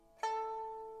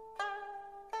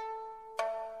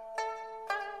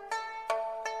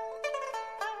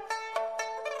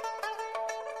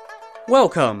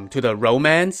Welcome to the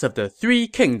Romance of the Three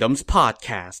Kingdoms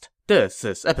podcast. This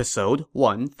is episode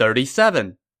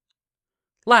 137.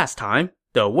 Last time,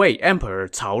 the Wei Emperor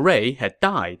Cao Rui had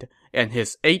died, and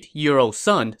his 8-year-old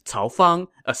son Cao Fang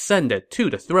ascended to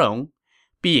the throne.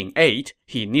 Being 8,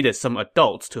 he needed some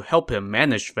adults to help him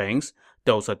manage things.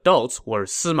 Those adults were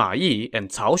Sima Yi and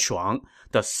Cao Shuang,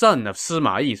 the son of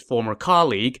Sima Yi's former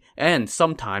colleague and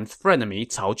sometimes frenemy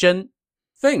Cao Zhen.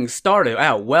 Things started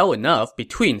out well enough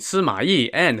between Sima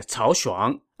Yi and Cao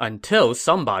Shuang until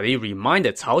somebody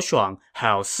reminded Cao Shuang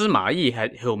how Sima Yi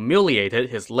had humiliated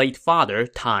his late father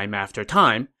time after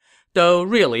time, though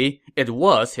really it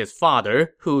was his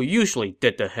father who usually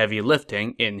did the heavy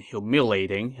lifting in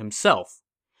humiliating himself.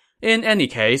 In any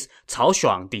case, Cao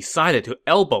Shuang decided to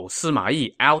elbow Sima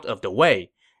Yi out of the way,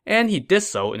 and he did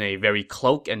so in a very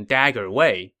cloak-and-dagger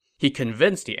way. He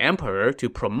convinced the emperor to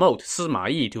promote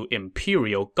Sima Yi to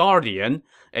Imperial Guardian,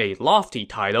 a lofty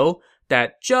title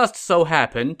that just so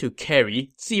happened to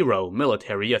carry 0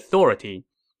 military authority.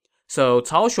 So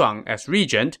Cao Shuang, as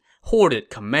regent,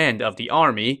 hoarded command of the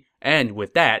army, and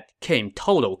with that came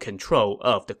total control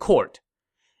of the court.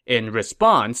 In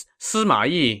response, Sima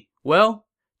Yi,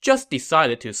 just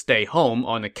decided to stay home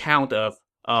on account of,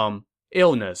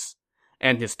 illness.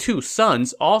 And his 2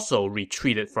 sons also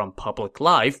retreated from public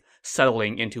life,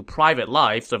 settling into private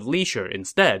lives of leisure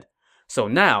instead. So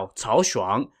now, Cao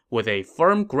Shuang, with a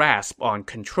firm grasp on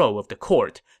control of the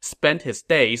court, spent his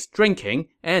days drinking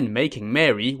and making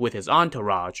merry with his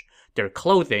entourage. Their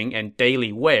clothing and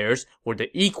daily wares were the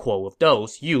equal of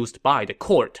those used by the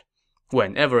court.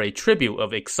 Whenever a tribute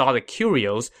of exotic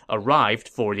curios arrived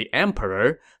for the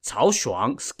emperor, Cao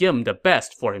Shuang skimmed the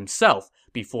best for himself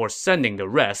before sending the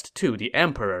rest to the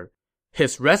emperor.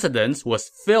 His residence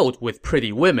was filled with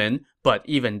pretty women, but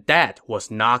even that was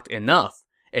not enough.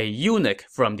 A eunuch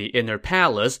from the inner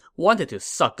palace wanted to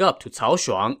suck up to Cao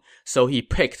Shuang, so he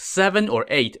picked 7 or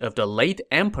 8 of the late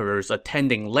emperor's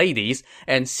attending ladies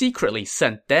and secretly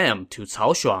sent them to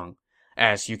Cao Shuang.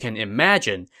 As you can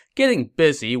imagine, getting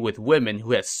busy with women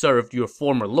who had served your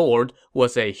former lord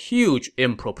was a huge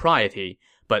impropriety,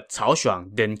 but Cao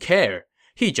Shuang didn't care.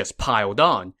 He just piled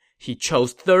on. He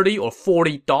chose 30 or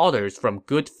 40 daughters from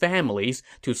good families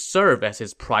to serve as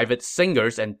his private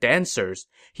singers and dancers.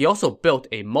 He also built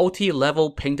a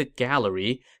multi-level painted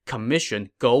gallery, commissioned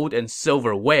gold and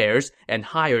silver wares, and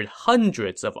hired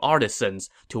hundreds of artisans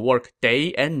to work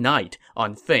day and night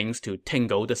on things to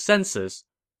tingle the senses.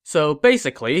 So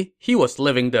basically, he was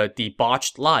living the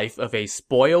debauched life of a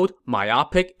spoiled,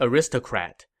 myopic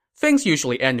aristocrat. Things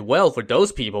usually end well for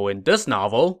those people in this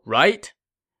novel, right?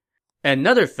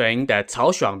 Another thing that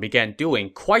Cao Shuang began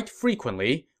doing quite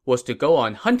frequently was to go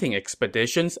on hunting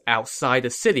expeditions outside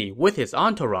the city with his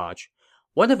entourage.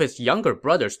 One of his younger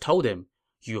brothers told him,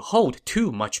 "You hold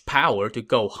too much power to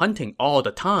go hunting all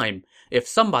the time. If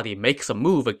somebody makes a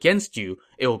move against you,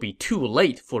 it will be too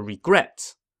late for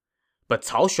regrets." But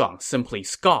Cao Shuang simply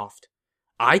scoffed.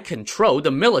 "I control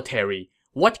the military.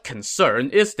 What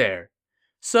concern is there?"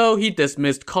 So he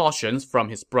dismissed cautions from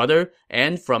his brother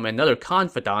and from another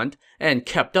confidant and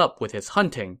kept up with his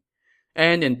hunting.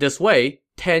 And in this way,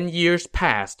 10 years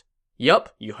passed.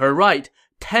 Yup, you heard right.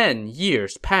 10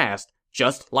 years passed,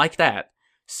 just like that.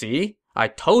 See? I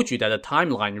told you that the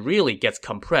timeline really gets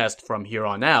compressed from here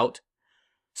on out.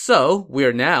 So,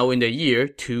 we're now in the year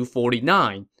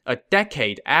 249, a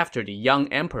decade after the young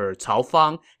emperor Cao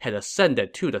Fang had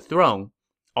ascended to the throne.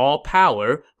 All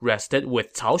power rested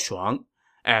with Cao Shuang.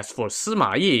 As for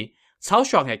Sima Yi, Cao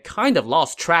Shuang had kind of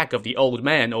lost track of the old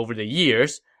man over the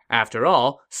years. After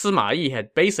all, Sima Yi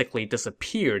had basically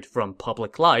disappeared from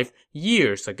public life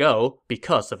years ago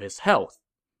because of his health.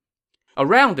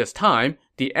 Around this time,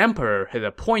 the emperor had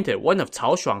appointed one of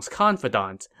Cao Shuang's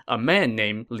confidants, a man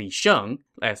named Li Sheng,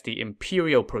 as the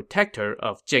imperial protector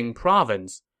of Jing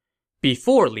province.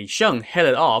 Before Li Sheng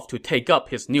headed off to take up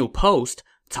his new post,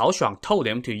 Cao Shuang told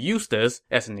him to use this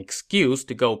as an excuse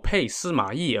to go pay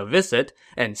Sima Yi a visit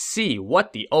and see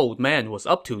what the old man was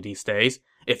up to these days,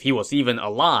 if he was even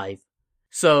alive.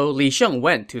 So Li Sheng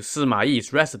went to Sima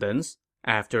Yi's residence.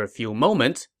 After a few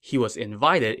moments, he was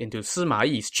invited into Sima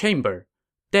Yi's chamber.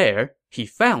 There, he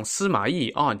found Sima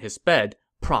Yi on his bed,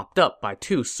 propped up by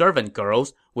 2 servant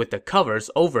girls with the covers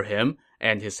over him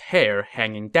and his hair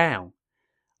hanging down.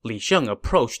 Li Sheng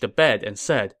approached the bed and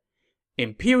said,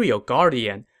 "Imperial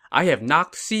Guardian, I have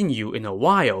not seen you in a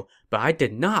while, but I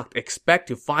did not expect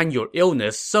to find your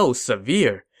illness so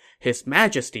severe. His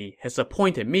Majesty has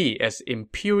appointed me as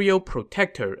Imperial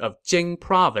Protector of Jing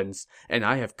Province, and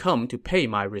I have come to pay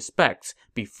my respects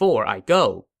before I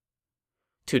go."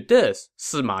 To this,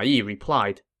 Sima Yi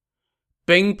replied,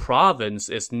 Bing province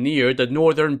is near the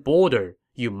northern border.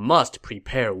 You must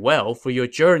prepare well for your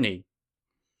journey."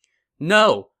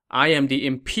 "No, I am the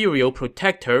imperial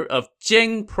protector of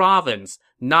Jing province,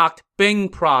 not Bing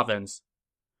province."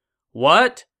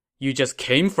 "What? You just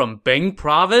came from Bing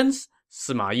province?"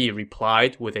 Sima Yi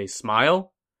replied with a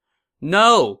smile.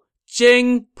 "No,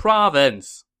 Jing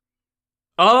province."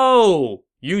 "Oh,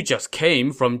 you just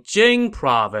came from Jing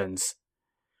province."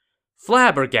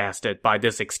 Flabbergasted by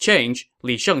this exchange,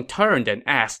 Li Sheng turned and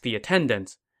asked the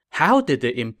attendants, "How did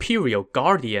the imperial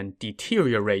guardian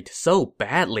deteriorate so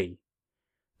badly?"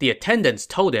 The attendants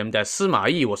told him that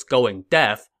Sima Yi was going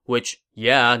deaf, which,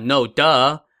 yeah, no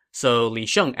duh. So Li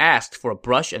Sheng asked for a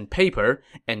brush and paper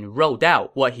and wrote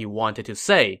out what he wanted to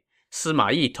say.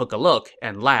 Sima Yi took a look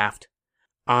and laughed.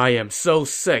 "I am so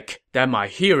sick that my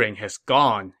hearing has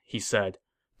gone," he said.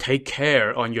 "Take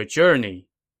care on your journey."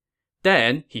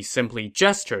 Then he simply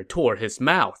gestured toward his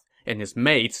mouth, and his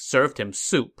maids served him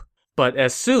soup. But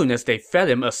as soon as they fed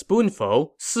him a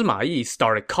spoonful, Sima Yi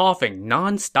started coughing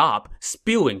nonstop,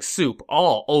 spewing soup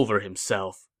all over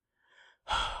himself.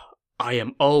 "I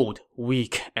am old,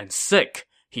 weak, and sick,"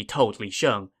 he told Li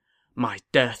Sheng. "My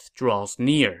death draws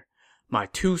near. My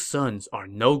 2 sons are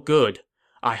no good.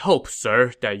 I hope,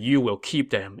 sir, that you will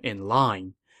keep them in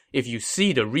line. If you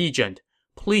see the regent,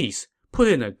 please put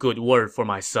in a good word for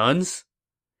my sons."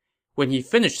 When he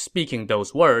finished speaking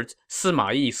those words,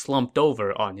 Sima Yi slumped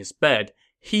over on his bed,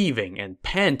 heaving and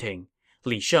panting.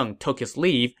 Li Sheng took his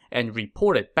leave and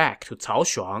reported back to Cao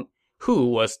Shuang, who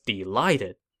was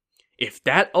delighted. "If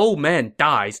that old man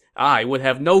dies, I would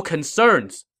have no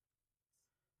concerns."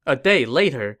 A day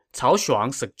later, Cao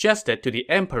Shuang suggested to the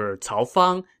Emperor Cao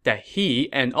Fang that he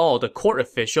and all the court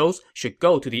officials should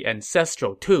go to the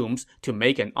ancestral tombs to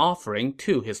make an offering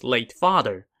to his late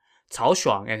father. Cao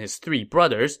Shuang and his 3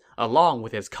 brothers, along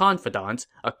with his confidants,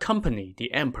 accompanied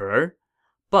the emperor.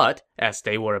 But as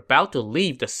they were about to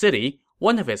leave the city,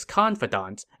 one of his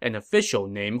confidants, an official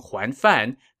named Huan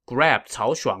Fan, grabbed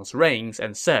Cao Shuang's reins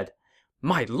and said,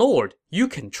 "My lord, you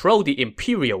control the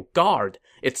imperial guard.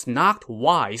 It's not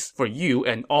wise for you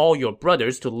and all your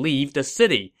brothers to leave the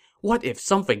city. What if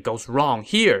something goes wrong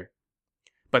here?"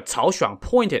 But Cao Shuang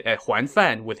pointed at Huan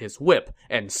Fan with his whip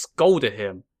and scolded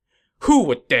him. "Who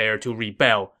would dare to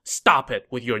rebel? Stop it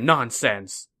with your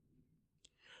nonsense."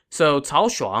 So Cao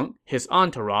Shuang, his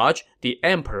entourage, the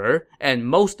emperor, and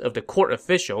most of the court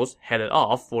officials headed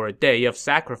off for a day of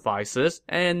sacrifices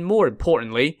and, more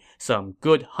importantly, some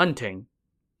good hunting.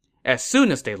 As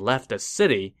soon as they left the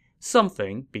city,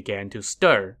 something began to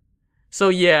stir. So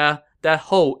yeah, that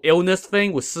whole illness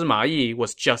thing with Sima Yi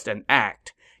was just an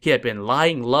act. He had been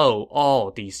lying low all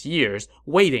these years,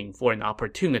 waiting for an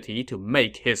opportunity to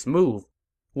make his move.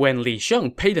 When Li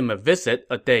Sheng paid him a visit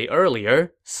a day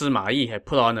earlier, Sima Yi had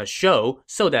put on a show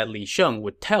so that Li Sheng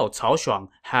would tell Cao Shuang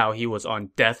how he was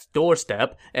on death's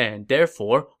doorstep and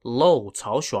therefore lull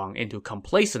Cao Shuang into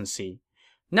complacency.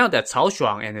 Now that Cao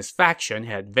Shuang and his faction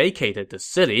had vacated the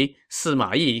city,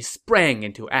 Sima Yi sprang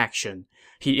into action.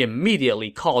 He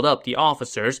immediately called up the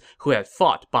officers who had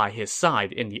fought by his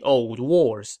side in the old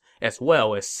wars, as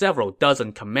well as several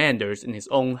dozen commanders in his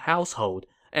own household,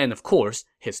 and of course,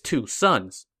 his 2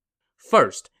 sons.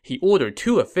 First, he ordered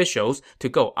 2 officials to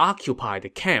go occupy the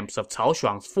camps of Cao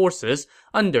Shuang's forces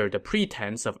under the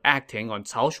pretense of acting on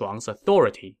Cao Shuang's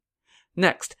authority.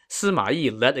 Next, Sima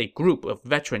Yi led a group of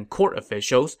veteran court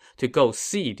officials to go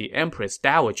see the Empress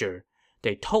Dowager.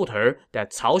 They told her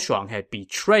that Cao Shuang had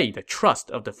betrayed the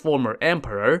trust of the former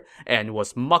emperor and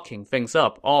was mucking things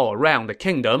up all around the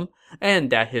kingdom, and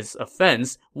that his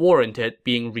offense warranted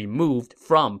being removed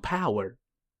from power.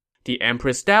 The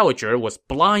Empress Dowager was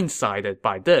blindsided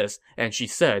by this, and she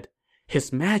said,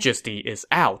 "His Majesty is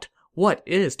out. What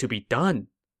is to be done?"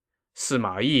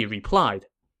 Sima Yi replied,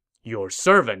 "Your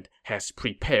servant has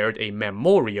prepared a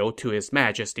memorial to His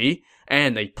Majesty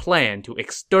and a plan to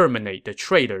exterminate the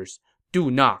traitors. Do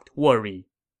not worry."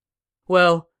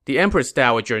 Well, the Empress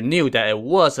Dowager knew that it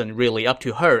wasn't really up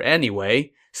to her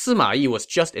anyway. Sima Yi was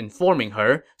just informing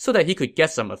her so that he could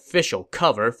get some official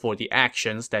cover for the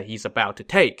actions that he's about to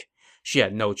take. She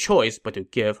had no choice but to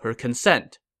give her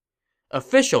consent.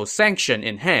 Official sanction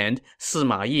in hand,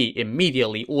 Sima Yi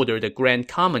immediately ordered the Grand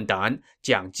Commandant,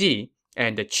 Jiang Ji,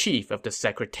 and the chief of the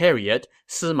secretariat,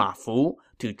 Sima Fu,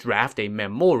 to draft a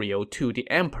memorial to the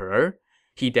emperor.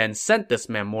 He then sent this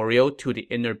memorial to the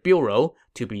inner bureau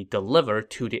to be delivered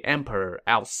to the emperor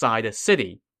outside the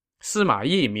city. Sima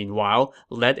Yi, meanwhile,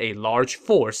 led a large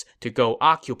force to go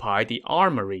occupy the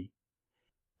armory.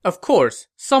 Of course,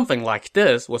 something like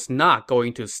this was not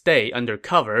going to stay under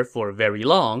cover for very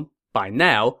long. By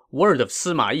now, word of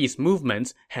Sima Yi's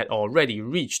movements had already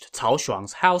reached Cao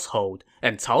Shuang's household,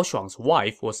 and Cao Shuang's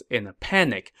wife was in a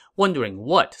panic, wondering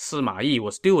what Sima Yi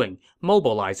was doing,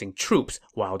 mobilizing troops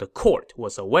while the court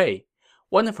was away.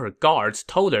 One of her guards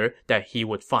told her that he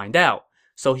would find out,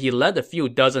 so he led a few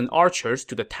dozen archers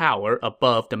to the tower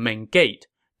above the main gate.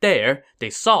 There,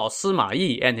 they saw Sima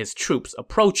Yi and his troops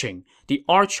approaching. The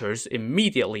archers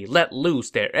immediately let loose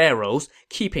their arrows,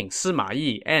 keeping Sima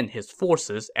Yi and his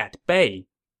forces at bay.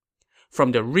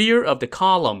 From the rear of the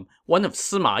column, one of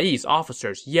Sima Yi's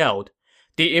officers yelled,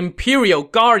 "The Imperial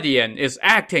Guardian is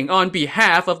acting on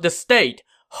behalf of the state!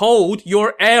 Hold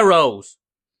your arrows!"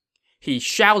 He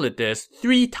shouted this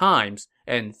 3 times,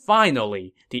 and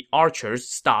finally, the archers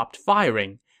stopped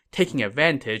firing. Taking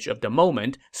advantage of the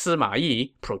moment, Sima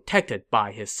Yi, protected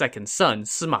by his second son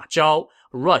Sima Zhao,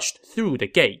 rushed through the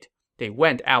gate. They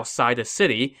went outside the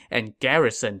city and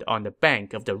garrisoned on the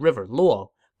bank of the river Luo,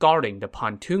 guarding the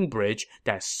pontoon bridge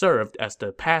that served as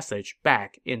the passage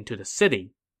back into the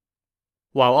city.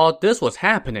 While all this was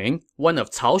happening, one of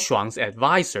Cao Shuang's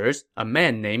advisors, a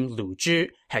man named Lu Zhi,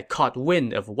 had caught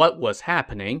wind of what was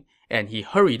happening, and he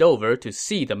hurried over to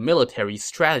see the military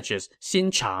strategist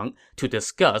Xin Chang to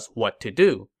discuss what to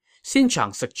do. Xin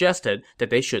Chang suggested that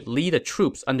they should lead the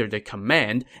troops under their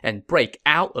command and break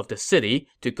out of the city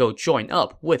to go join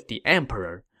up with the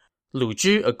emperor. Lu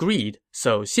Zhi agreed,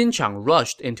 so Xin Chang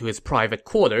rushed into his private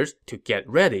quarters to get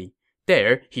ready.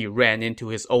 There, he ran into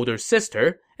his older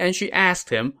sister, and she asked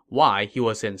him why he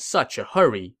was in such a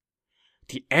hurry.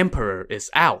 "The emperor is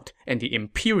out, and the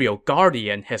Imperial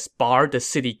Guardian has barred the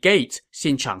city gates,"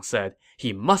 Xin Chang said.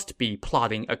 "He must be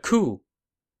plotting a coup."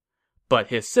 But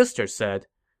his sister said,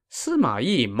 "Sima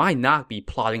Yi might not be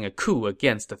plotting a coup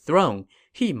against the throne.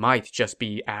 He might just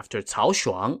be after Cao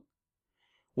Shuang."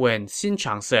 When Xin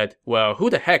Chang said, "Well, who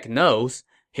the heck knows?"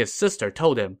 his sister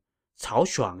told him, "Cao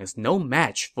Shuang is no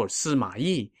match for Sima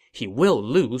Yi. He will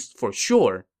lose for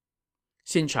sure."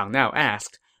 Xin Chang now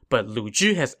asked, "But Lu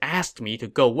Zhi has asked me to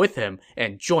go with him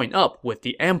and join up with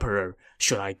the emperor.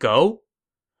 Should I go?"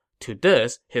 To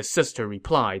this, his sister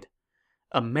replied,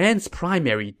 "A man's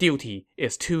primary duty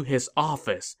is to his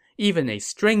office. Even a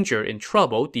stranger in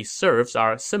trouble deserves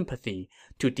our sympathy.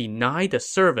 To deny the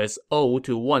service owed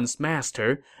to one's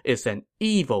master is an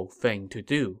evil thing to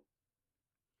do."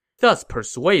 Thus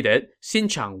persuaded, Xin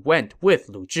Chang went with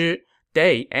Lu Zhi.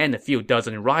 They and a few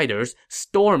dozen riders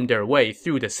stormed their way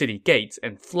through the city gates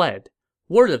and fled.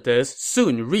 Word of this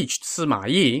soon reached Sima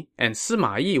Yi, and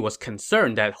Sima Yi was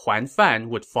concerned that Huan Fan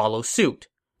would follow suit.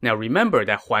 Now remember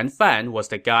that Huan Fan was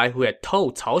the guy who had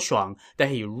told Cao Shuang that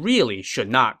he really should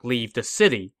not leave the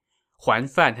city. Huan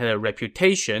Fan had a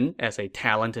reputation as a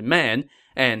talented man,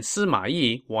 and Sima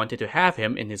Yi wanted to have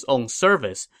him in his own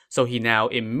service, so he now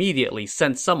immediately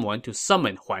sent someone to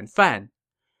summon Huan Fan.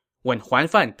 When Huan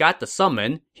Fan got the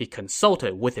summon, he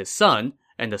consulted with his son,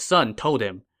 and the son told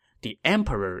him, "The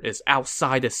emperor is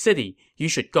outside the city. You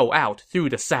should go out through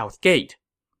the south gate."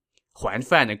 Huan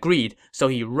Fan agreed, so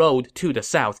he rode to the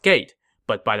south gate.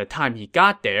 But by the time he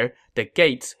got there, the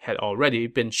gates had already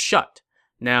been shut.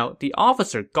 Now, the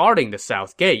officer guarding the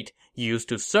south gate used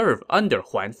to serve under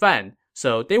Huan Fan,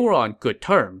 so they were on good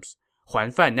terms.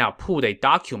 Huan Fan now pulled a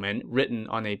document written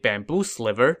on a bamboo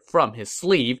sliver from his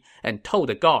sleeve and told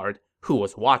the guard, who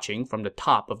was watching from the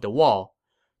top of the wall,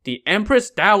 "The Empress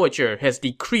Dowager has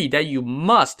decreed that you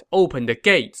must open the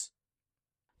gates."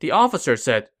 The officer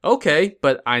said, "Okay,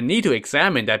 but I need to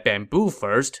examine that bamboo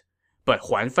first." But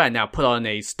Huan Fan now put on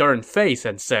a stern face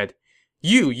and said,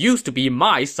 "You used to be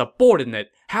my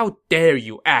subordinate. How dare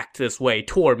you act this way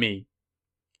toward me?"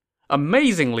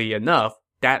 Amazingly enough,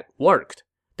 that worked.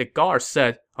 The guard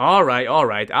said, all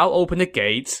right, I'll open the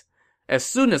gates." As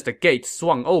soon as the gates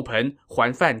swung open,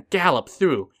 Huan Fan galloped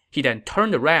through. He then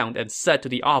turned around and said to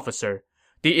the officer,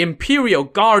 "The Imperial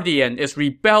Guardian is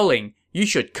rebelling. You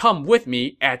should come with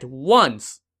me at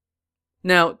once."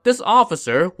 Now, this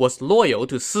officer was loyal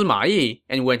to Sima Yi,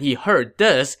 and when he heard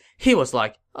this, he was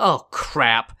like, "Oh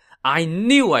crap, I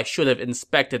knew I should have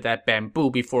inspected that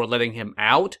bamboo before letting him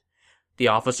out." The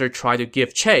officer tried to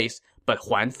give chase, but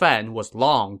Huan Fan was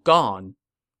long gone.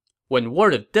 When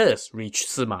word of this reached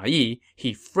Sima Yi,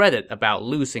 he fretted about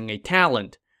losing a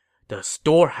talent. "The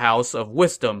storehouse of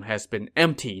wisdom has been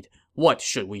emptied. What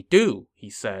should we do?" he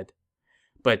said.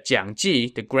 But Jiang Ji,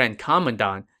 the Grand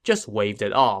Commandant, just waved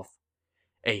it off.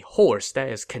 "A horse that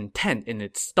is content in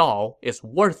its stall is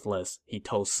worthless," he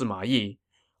told Sima Yi.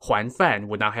 "Huan Fan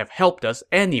would not have helped us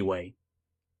anyway."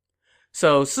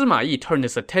 So Sima Yi turned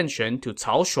his attention to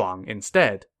Cao Shuang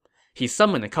instead. He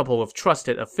summoned a couple of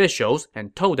trusted officials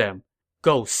and told them,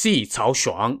 Go see Cao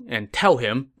Shuang and tell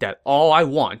him that all I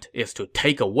want is to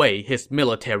take away his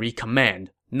military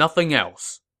command, nothing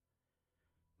else.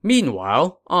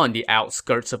 Meanwhile, on the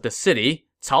outskirts of the city,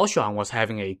 Cao Shuang was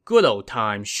having a good old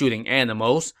time shooting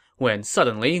animals when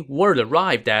suddenly word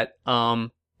arrived that,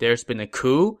 there's been a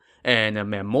coup and a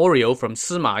memorial from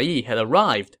Sima Yi had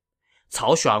arrived.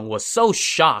 Cao Shuang was so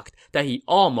shocked that he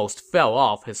almost fell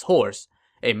off his horse.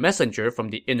 A messenger from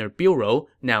the inner bureau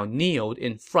now kneeled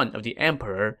in front of the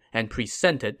emperor and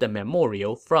presented the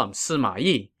memorial from Sima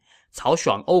Yi. Cao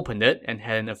Shuang opened it and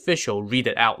had an official read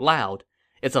it out loud.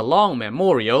 It's a long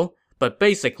memorial, but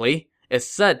basically, it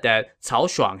said that Cao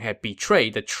Shuang had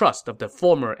betrayed the trust of the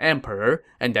former emperor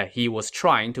and that he was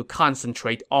trying to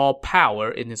concentrate all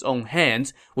power in his own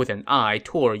hands with an eye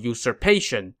toward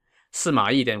usurpation.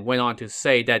 Sima Yi then went on to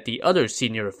say that the other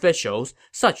senior officials,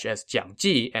 such as Jiang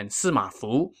Ji and Sima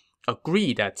Fu,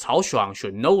 agreed that Cao Shuang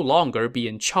should no longer be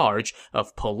in charge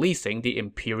of policing the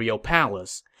imperial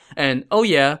palace. And oh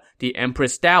yeah, the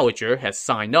Empress Dowager has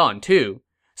signed on too.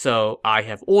 So I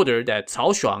have ordered that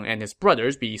Cao Shuang and his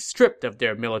brothers be stripped of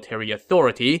their military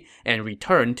authority and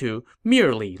returned to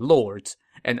merely lords.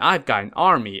 And I've got an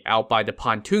army out by the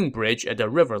pontoon bridge at the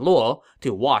River Luo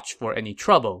to watch for any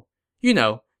trouble. You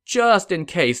know, just in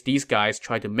case these guys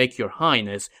try to make your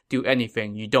highness do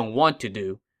anything you don't want to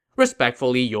do.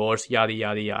 Respectfully yours, yada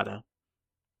yada yada.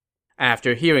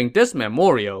 After hearing this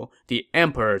memorial, the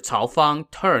Emperor Cao Fang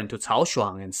turned to Cao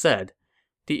Shuang and said,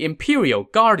 "The Imperial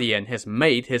Guardian has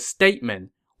made his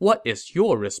statement. What is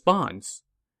your response?"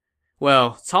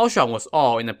 Well, Cao Shuang was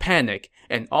all in a panic,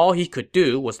 and all he could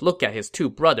do was look at his two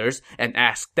brothers and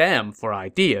ask them for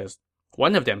ideas.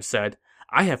 One of them said,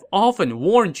 "I have often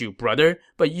warned you, brother,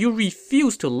 but you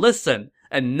refuse to listen,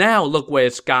 and now look where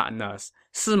it's gotten us.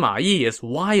 Sima Yi is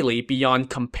wily beyond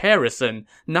comparison.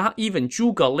 Not even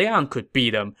Zhuge Liang could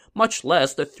beat him, much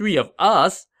less the three of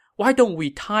us. Why don't we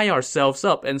tie ourselves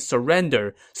up and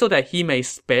surrender so that he may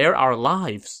spare our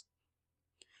lives?"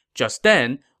 Just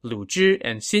then, Lu Zhi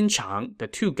and Xin Chang, the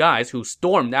two guys who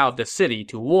stormed out of the city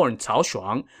to warn Cao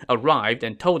Shuang, arrived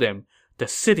and told him, "The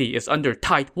city is under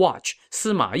tight watch.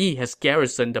 Sima Yi has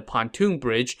garrisoned the pontoon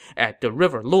bridge at the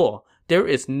River Luo. There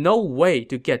is no way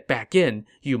to get back in.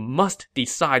 You must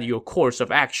decide your course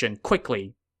of action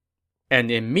quickly." And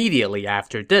immediately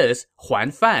after this,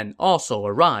 Huan Fan also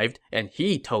arrived, and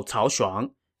he told Cao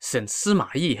Shuang, "Since Sima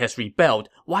Yi has rebelled,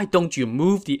 why don't you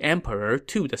move the emperor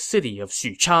to the city of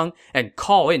Xuchang and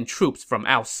call in troops from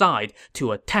outside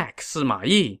to attack Sima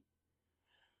Yi?"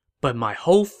 "But my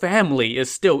whole family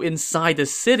is still inside the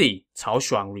city," Cao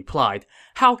Shuang replied.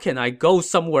 "How can I go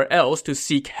somewhere else to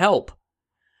seek help?"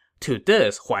 To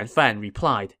this, Huan Fan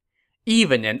replied,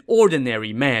 "Even an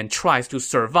ordinary man tries to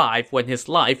survive when his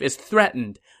life is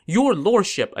threatened. Your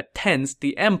lordship attends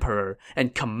the emperor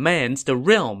and commands the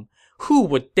realm. Who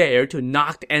would dare to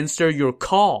not answer your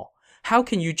call? How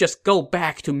can you just go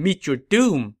back to meet your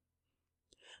doom?"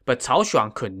 But Cao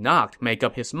Shuang could not make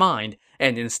up his mind,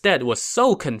 and instead was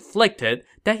so conflicted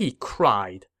that he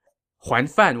cried. Huan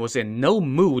Fan was in no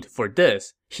mood for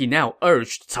this. He now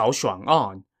urged Cao Shuang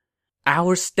on.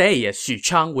 "Our stay at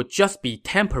Xuchang would just be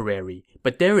temporary,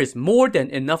 but there is more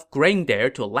than enough grain there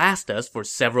to last us for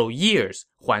several years,"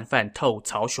 Huan Fan told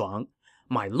Cao Shuang.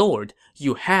 "My lord,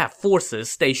 you have forces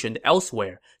stationed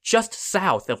elsewhere, just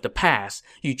south of the pass.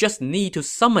 You just need to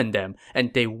summon them,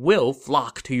 and they will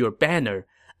flock to your banner.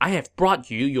 I have brought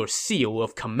you your seal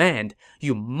of command.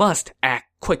 You must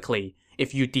act quickly.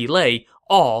 If you delay,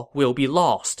 all will be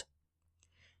lost."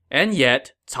 And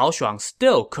yet, Cao Shuang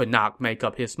still could not make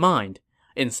up his mind.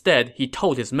 Instead, he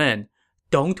told his men,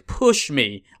 "Don't push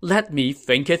me. Let me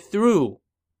think it through."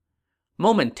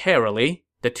 Momentarily,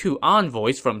 the two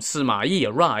envoys from Sima Yi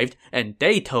arrived, and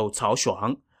they told Cao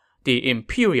Shuang, "The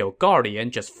Imperial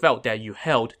Guardian just felt that you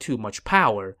held too much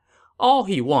power. All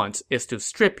he wants is to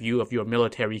strip you of your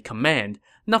military command,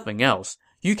 nothing else.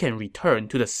 You can return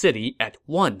to the city at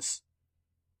once."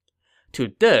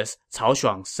 To this, Cao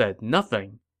Shuang said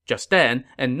nothing. Just then,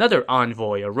 another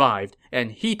envoy arrived,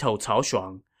 and he told Cao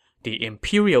Shuang, "The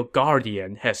Imperial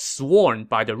Guardian has sworn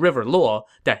by the River Luo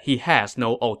that he has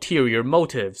no ulterior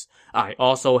motives. I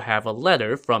also have a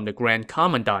letter from the Grand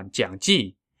Commandant Jiang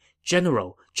Ji.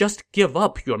 General, just give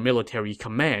up your military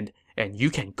command, and you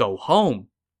can go home."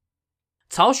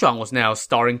 Cao Shuang was now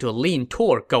starting to lean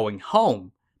toward going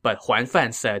home, but Huan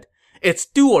Fan said, "It's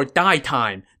do or die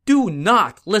time. Do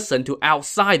not listen to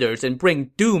outsiders and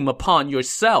bring doom upon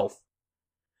yourself."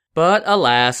 But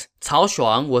alas, Cao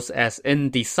Shuang was as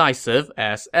indecisive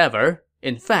as ever.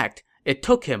 In fact, it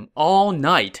took him all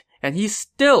night, and he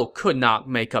still could not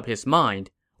make up his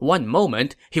mind. One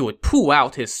moment, he would pull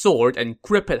out his sword and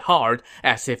grip it hard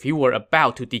as if he were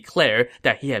about to declare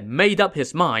that he had made up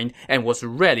his mind and was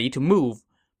ready to move.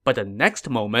 But the next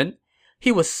moment,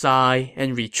 he would sigh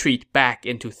and retreat back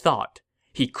into thought.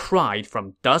 He cried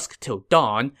from dusk till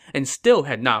dawn and still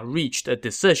had not reached a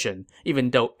decision,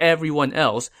 even though everyone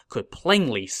else could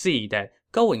plainly see that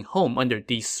going home under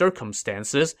these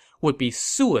circumstances would be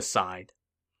suicide.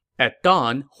 At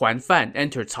dawn, Huan Fan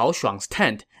entered Cao Shuang's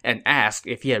tent and asked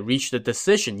if he had reached a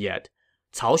decision yet.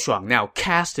 Cao Shuang now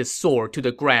cast his sword to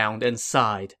the ground and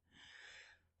sighed.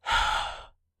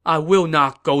 I will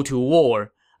not go to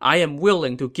war. I am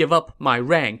willing to give up my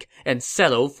rank and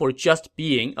settle for just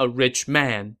being a rich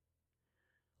man.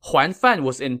 Huan Fan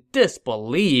was in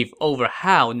disbelief over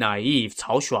how naive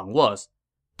Cao Shuang was.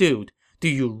 Dude, do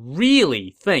you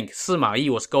really think Sima Yi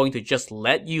was going to just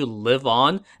let you live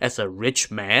on as a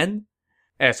rich man?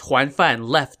 As Huan Fan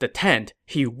left the tent,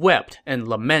 he wept and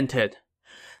lamented.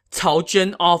 Cao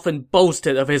Zhen often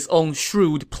boasted of his own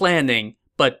shrewd planning,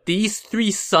 but these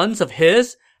 3 sons of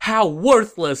his, how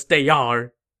worthless they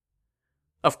are!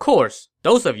 Of course,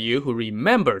 those of you who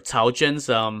remember Cao Zhen's,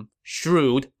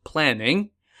 shrewd planning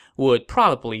would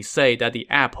probably say that the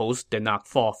apples did not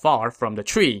fall far from the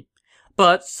tree.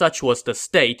 But such was the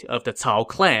state of the Cao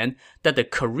clan that the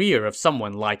career of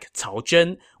someone like Cao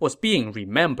Zhen was being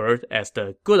remembered as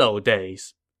the good old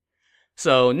days.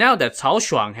 So now that Cao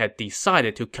Shuang had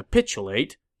decided to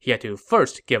capitulate, he had to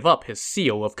first give up his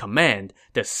seal of command,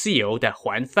 the seal that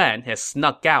Huan Fan had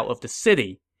snuck out of the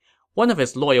city. One of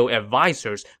his loyal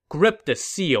advisors gripped the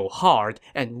seal hard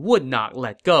and would not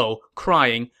let go,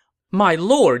 crying, My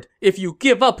lord, if you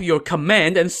give up your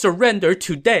command and surrender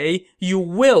today, you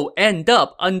will end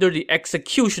up under the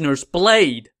executioner's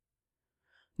blade.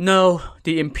 No,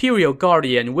 the Imperial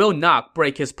Guardian will not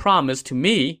break his promise to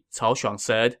me, Cao Shuang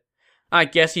said. I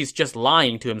guess he's just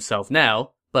lying to himself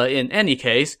now, but in any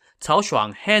case, Cao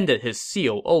Shuang handed his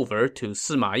seal over to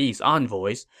Sima Yi's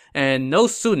envoys, and no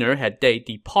sooner had they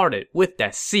departed with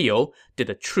that seal did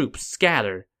the troops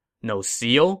scatter. No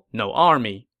seal, no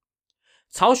army.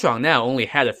 Cao Shuang now only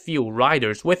had a few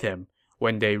riders with him.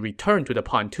 When they returned to the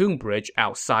pontoon bridge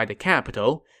outside the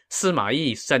capital, Sima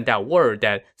Yi sent out word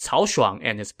that Cao Shuang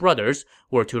and his brothers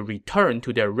were to return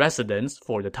to their residence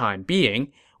for the time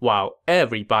being, while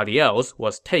everybody else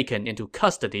was taken into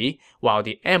custody while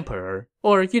the emperor,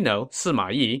 or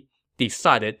Sima Yi,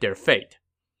 decided their fate.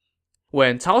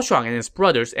 When Cao Shuang and his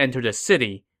brothers entered the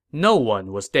city, no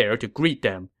one was there to greet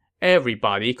them.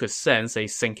 Everybody could sense a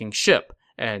sinking ship,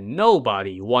 and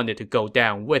nobody wanted to go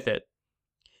down with it.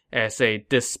 As a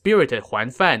dispirited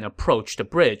Huan Fan approached the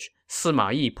bridge,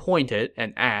 Sima Yi pointed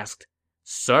and asked,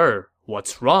 Sir,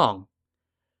 what's wrong?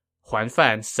 Huan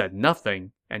Fan said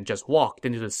nothing and just walked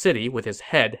into the city with his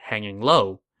head hanging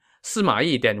low. Sima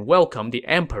Yi then welcomed the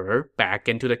emperor back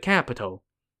into the capital.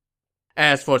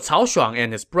 As for Cao Shuang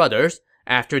and his brothers,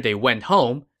 after they went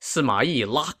home, Sima Yi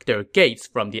locked their gates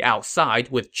from the outside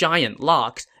with giant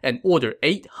locks and ordered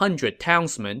 800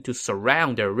 townsmen to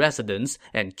surround their residence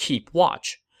and keep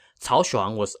watch. Cao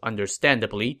Shuang was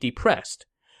understandably depressed.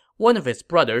 One of his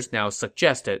brothers now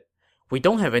suggested, We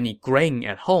don't have any grain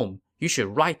at home. You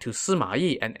should write to Sima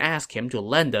Yi and ask him to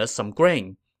lend us some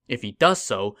grain. If he does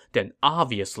so, then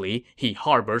obviously he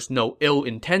harbors no ill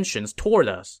intentions toward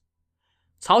us.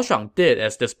 Cao Shuang did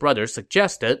as this brother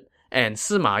suggested, and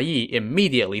Sima Yi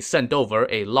immediately sent over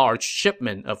a large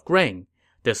shipment of grain.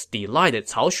 This delighted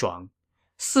Cao Shuang.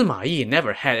 Sima Yi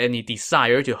never had any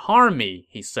desire to harm me,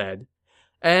 he said.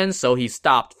 And so he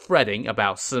stopped fretting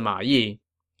about Sima Yi.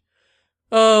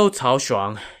 Oh, Cao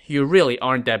Shuang, you really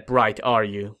aren't that bright, are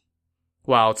you?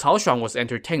 While Cao Shuang was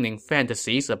entertaining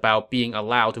fantasies about being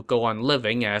allowed to go on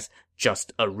living as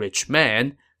just a rich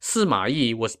man, Sima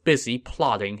Yi was busy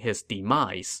plotting his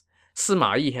demise.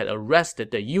 Sima Yi had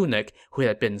arrested the eunuch who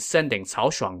had been sending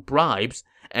Cao Shuang bribes,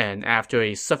 and after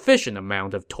a sufficient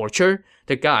amount of torture,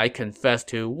 the guy confessed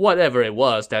to whatever it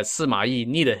was that Sima Yi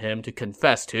needed him to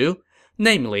confess to,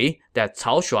 namely that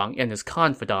Cao Shuang and his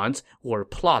confidants were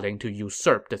plotting to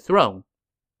usurp the throne.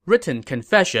 Written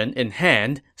confession in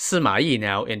hand, Sima Yi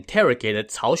now interrogated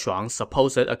Cao Shuang's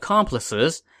supposed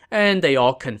accomplices, and they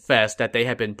all confessed that they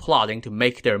had been plotting to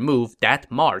make their move that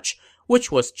March,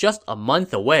 which was just a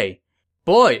month away.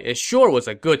 Boy, it sure was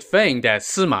a good thing that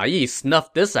Sima Yi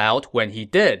snuffed this out when he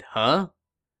did, huh?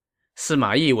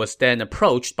 Sima Yi was then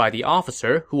approached by the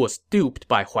officer who was duped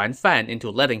by Huan Fan into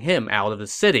letting him out of the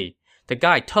city. The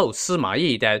guy told Sima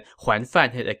Yi that Huan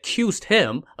Fan had accused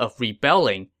him of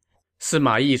rebelling.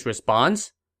 Sima Yi's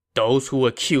response? Those who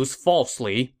accuse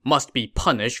falsely must be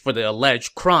punished for the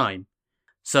alleged crime.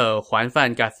 So Huan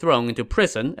Fan got thrown into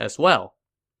prison as well.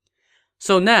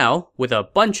 So now, with a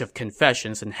bunch of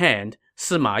confessions in hand,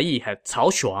 Sima Yi had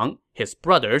Cao Shuang, his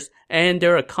brothers, and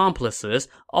their accomplices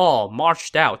all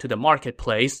marched out to the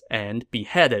marketplace and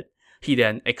beheaded. He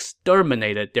then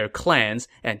exterminated their clans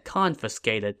and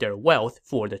confiscated their wealth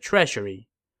for the treasury.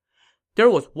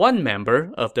 There was one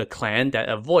member of the clan that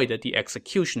avoided the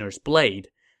executioner's blade.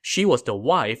 She was the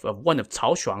wife of one of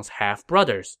Cao Shuang's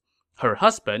half-brothers. Her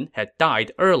husband had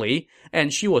died early,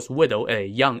 and she was widowed at a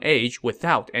young age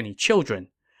without any children.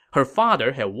 Her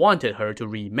father had wanted her to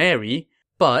remarry,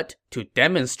 but to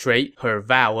demonstrate her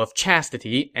vow of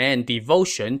chastity and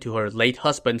devotion to her late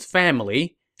husband's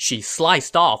family, she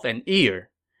sliced off an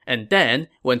ear. And then,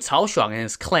 when Cao Shuang and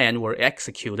his clan were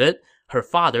executed, her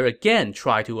father again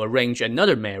tried to arrange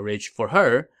another marriage for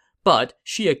her, but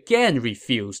she again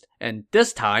refused, and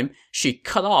this time, she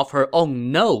cut off her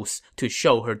own nose to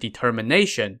show her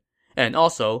determination. And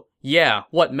also, yeah,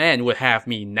 what man would have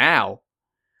me now?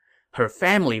 Her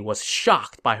family was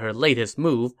shocked by her latest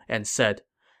move and said,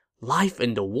 "Life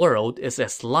in the world is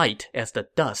as light as the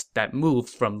dust that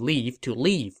moves from leaf to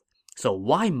leaf. So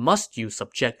why must you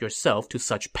subject yourself to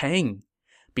such pain?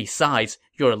 Besides,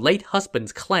 your late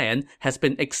husband's clan has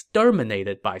been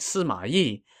exterminated by Sima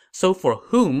Yi, so for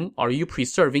whom are you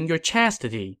preserving your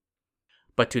chastity?"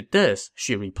 But to this,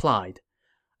 she replied,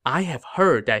 "I have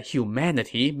heard that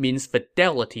humanity means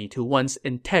fidelity to one's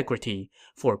integrity,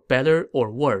 for better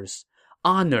or worse.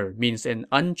 Honor means an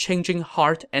unchanging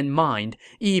heart and mind,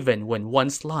 even when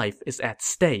one's life is at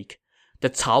stake. The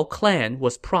Cao clan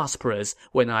was prosperous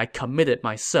when I committed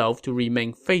myself to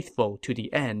remain faithful to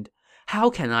the end. How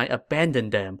can I abandon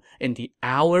them in the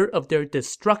hour of their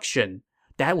destruction?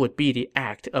 That would be the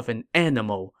act of an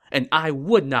animal, and I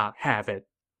would not have it."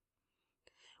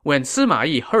 When Sima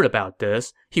Yi heard about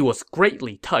this, he was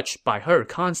greatly touched by her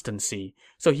constancy,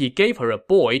 so he gave her a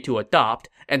boy to adopt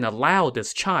and allowed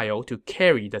this child to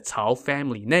carry the Cao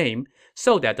family name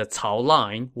so that the Cao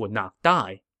line would not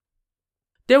die.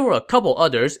 There were a couple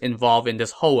others involved in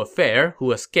this whole affair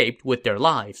who escaped with their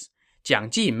lives.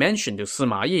 Jiang Ji mentioned to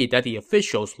Sima Yi that the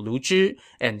officials Lu Zhi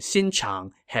and Xin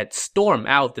Chang had stormed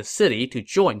out of the city to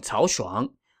join Cao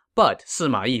Shuang. But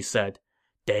Sima Yi said,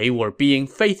 "They were being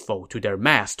faithful to their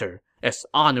master, as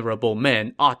honorable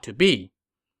men ought to be."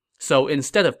 So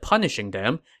instead of punishing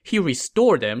them, he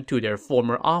restored them to their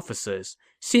former offices.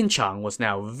 Xin Chang was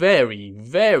now very,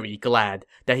 very glad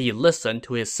that he listened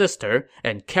to his sister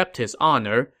and kept his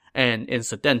honor, and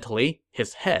incidentally,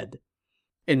 his head.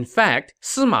 In fact,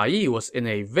 Sima Yi was in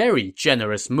a very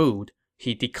generous mood.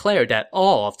 He declared that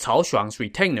all of Cao Shuang's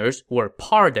retainers were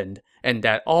pardoned, and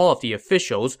that all of the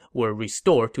officials were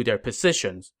restored to their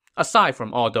positions, aside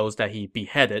from all those that he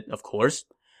beheaded, of course.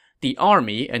 The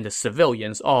army and the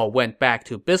civilians all went back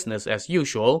to business as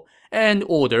usual, and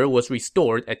order was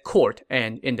restored at court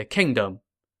and in the kingdom.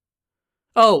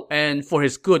 Oh, and for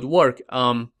his good work,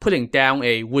 putting down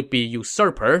a would-be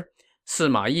usurper,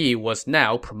 Sima Yi was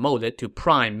now promoted to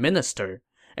prime minister,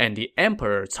 and the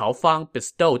Emperor Cao Fang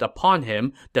bestowed upon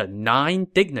him the 9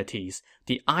 dignities,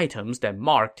 the items that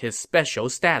marked his special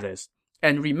status.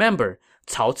 And remember,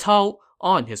 Cao Cao,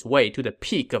 on his way to the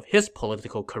peak of his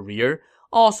political career,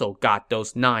 also got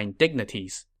those 9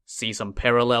 dignities. See some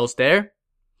parallels there?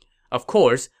 Of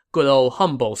course, good old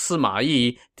humble Sima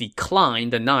Yi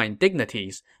declined the 9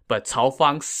 dignities, but Cao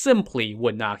Fang simply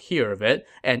would not hear of it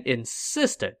and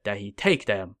insisted that he take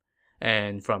them.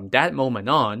 And from that moment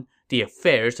on, the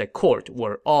affairs at court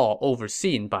were all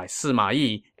overseen by Sima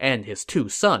Yi and his 2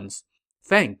 sons.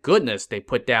 Thank goodness they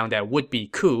put down that would-be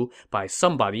coup by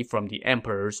somebody from the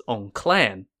emperor's own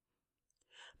clan.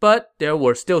 But there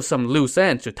were still some loose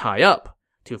ends to tie up.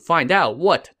 To find out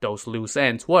what those loose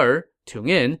ends were, tune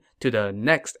in to the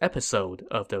next episode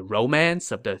of the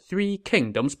Romance of the Three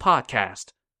Kingdoms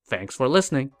podcast. Thanks for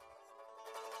listening.